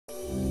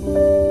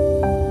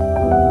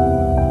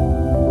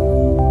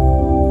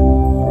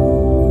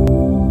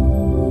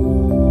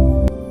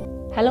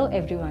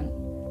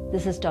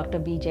This is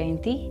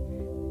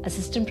Dr.B.Jayanthy,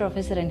 Assistant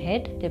Professor and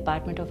Head,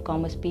 Department of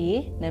Commerce PA,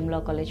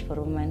 Nirmala College for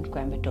Women,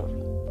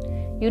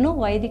 Coimbatore. You know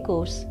why the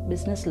course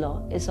Business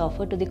Law is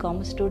offered to the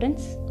commerce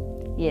students?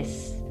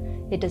 Yes,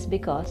 it is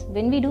because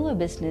when we do a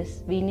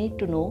business, we need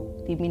to know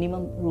the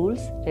minimum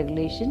rules,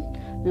 regulation,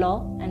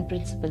 law and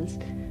principles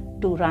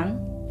to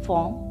run,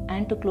 form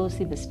and to close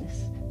the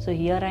business. So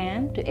here I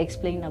am to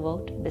explain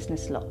about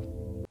business law.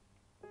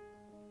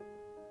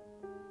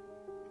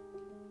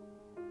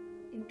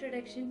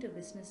 Introduction to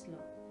business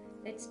law.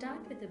 Let's start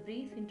with a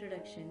brief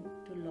introduction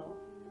to law.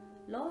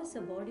 Law is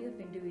a body of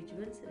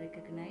individuals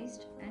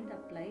recognized and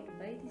applied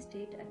by the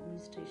state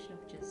administration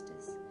of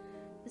justice.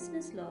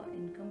 Business law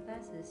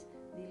encompasses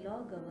the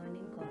law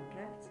governing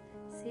contracts,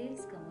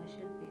 sales,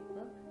 commercial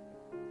paper,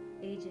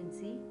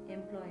 agency,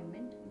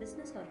 employment,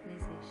 business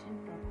organization,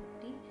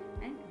 property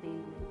and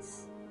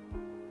bailments.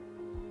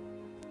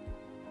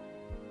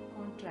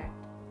 Contract.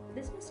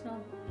 Business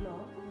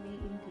law may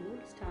include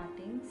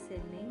starting,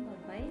 selling or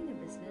buying a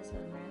business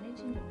or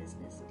managing a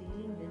business,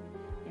 dealing with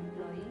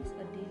employees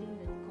or dealing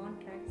with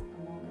contracts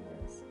among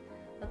others.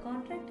 A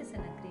contract is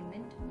an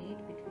agreement made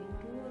between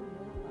two or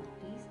more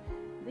parties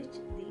which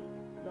the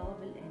law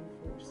will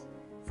enforce.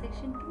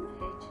 Section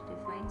 2H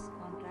defines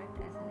contract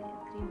as an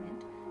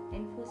agreement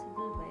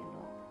enforceable by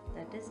law.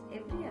 That is,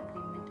 every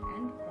agreement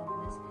and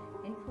promise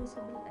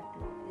enforceable at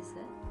law is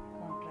a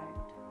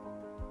contract.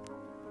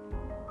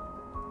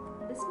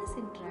 Business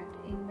interact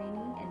in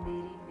many and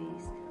varied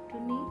ways. To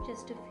name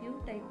just a few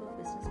types of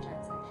business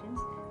transactions,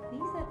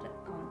 these are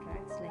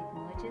contracts like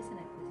mergers and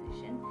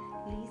acquisition,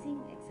 leasing,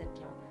 etc.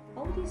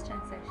 How these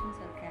transactions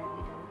are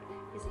carried out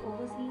is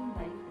overseen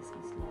by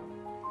business law.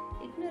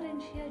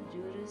 Ignorantia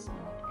juris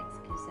not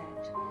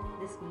excusat.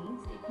 This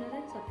means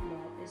ignorance of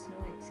law is no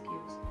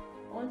excuse.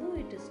 Although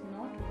it is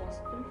not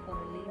possible for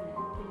a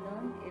layman to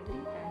learn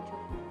every branch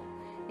of law,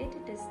 yet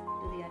it is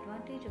to the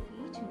advantage of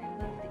each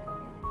member of the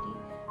community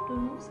to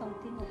know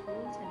something of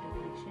rules and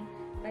regulation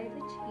by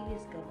which he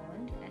is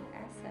governed, and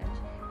as such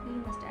he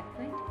must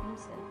acquaint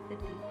himself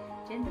with the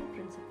general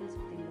principles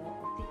of the law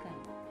of the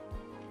country.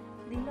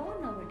 The law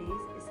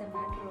nowadays is a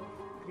matter of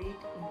great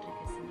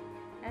intricacy.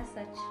 As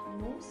such,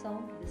 no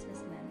sound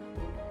businessman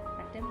would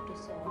attempt to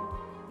solve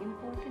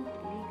important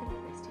legal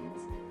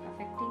questions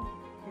affecting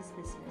his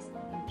business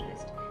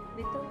interest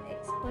without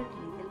expert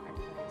legal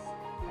advice.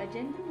 A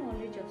general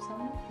knowledge of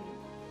some of the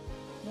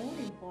more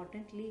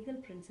important legal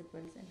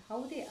principles and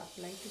how they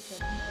apply to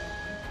certain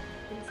problems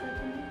will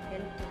certainly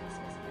help the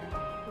businessman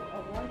to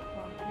avoid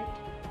conflict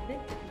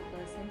with the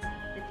persons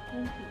with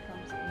whom he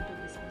comes into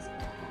business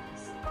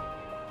partners.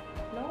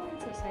 Law and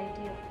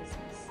society of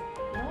business.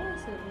 Law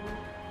is a rule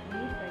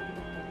made by the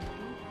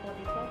authority for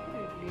the proper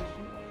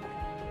regulation of the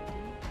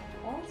community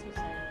or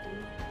society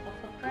of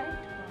a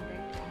correct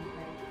conduct and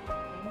right.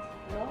 Hence,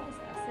 law is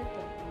a set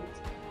of rules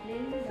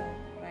laying down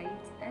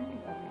rights and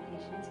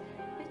obligations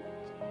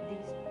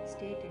which the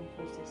state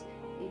enforces.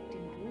 It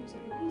includes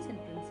rules and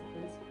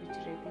principles which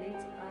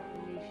regulates our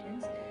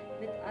relations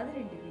with other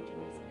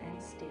individuals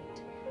and state.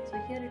 So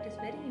here it is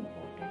very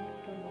important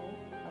to know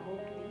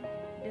about the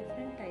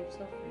different types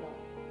of law.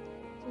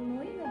 So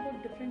knowing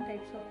about different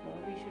types of law,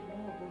 we should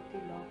know about the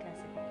law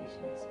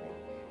classification as well.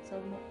 So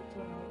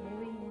now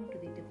moving on to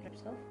the different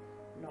types of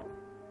law.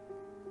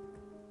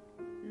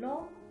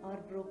 Law are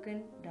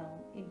broken down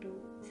into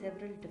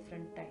several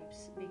different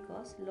types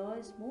because law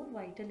is more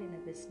vital in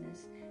a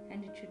business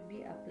and it should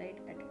be applied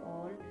at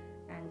all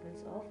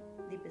angles of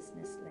the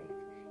business life.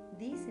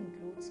 These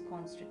includes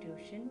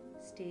constitution,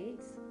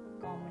 states,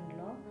 common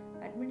law,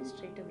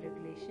 administrative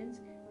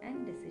regulations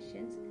and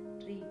decisions,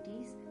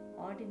 treaties,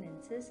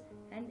 ordinances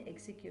and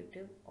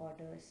executive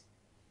orders.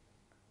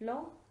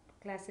 Law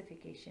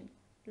classification.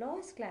 Law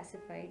is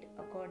classified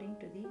according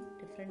to the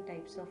different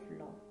types of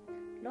law.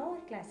 Law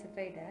are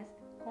classified as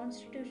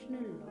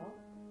constitutional law,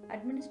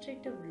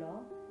 administrative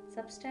law,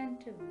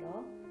 substantive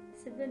law,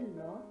 civil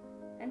law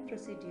and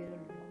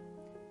procedural law.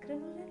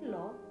 Criminal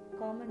law,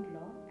 common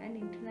law and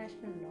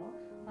international law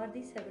are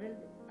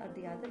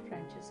the other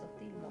branches of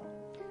the law.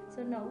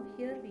 So now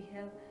here we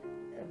have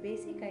a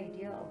basic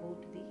idea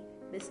about the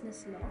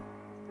business law.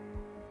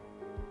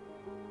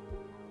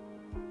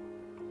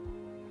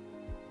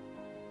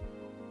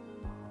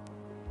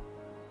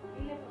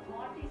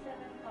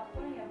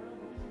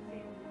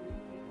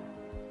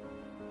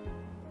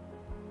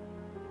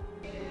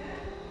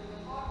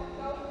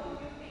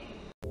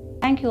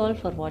 Thank you all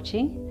for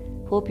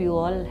watching. Hope you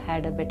all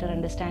had a better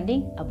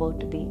understanding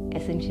about the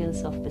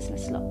essentials of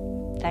business law.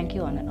 Thank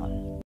you one and all.